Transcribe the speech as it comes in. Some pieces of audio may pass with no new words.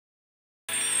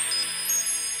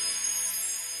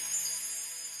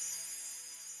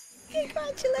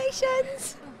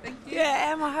Congratulations. Thank you.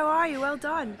 Yeah, Emma, how are you? Well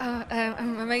done.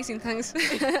 I'm amazing, thanks.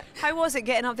 How was it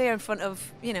getting up there in front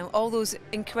of, you know, all those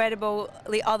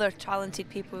incredibly other talented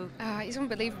people? It's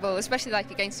unbelievable, especially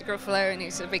like against the Gruffalo, and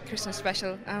it's a big Christmas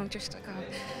special. Just, God.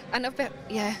 And a bit,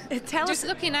 yeah. Tell just us,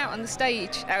 looking out on the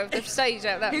stage, out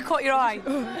that. who caught your eye?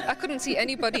 I couldn't see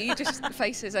anybody, just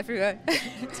faces everywhere.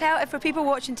 For people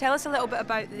watching, tell us a little bit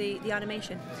about the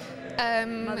animation.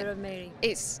 Mother of Mary.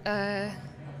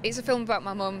 It's a film about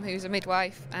my mum, who's a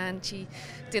midwife, and she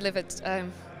delivered,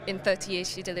 in 30 years,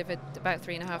 she delivered about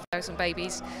 3,500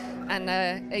 babies. And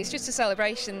it's just a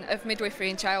celebration of midwifery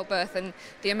and childbirth and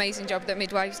the amazing job that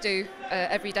midwives do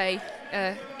every day,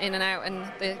 in and out, and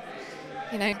the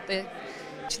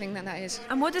thing that is.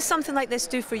 And what does something like this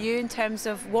do for you in terms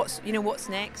of what's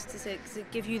next? Does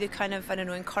it give you the kind of, I don't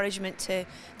know, encouragement to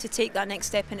take that next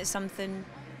step into something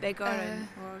bigger?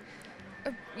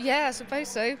 Yeah, I suppose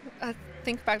so. I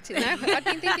think about it now. I've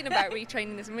been thinking about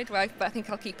retraining as a midwife, but I think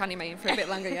I'll keep animating for a bit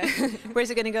longer, yeah.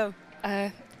 Where's it going to go?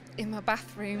 In my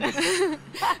bathroom. I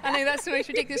know that's the most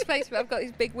ridiculous place, but I've got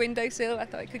this big windowsill. I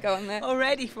thought I could go on there. All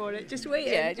ready for it? Just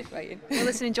waiting? Yeah, just waiting. Well,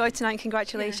 listen, enjoy tonight.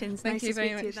 Congratulations. Yeah, thank you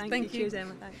very much. Thank you. Cheers,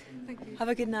 Emma. Thanks. Have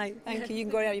a good night. Thank you. You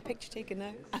can go and have your picture taken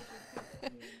now.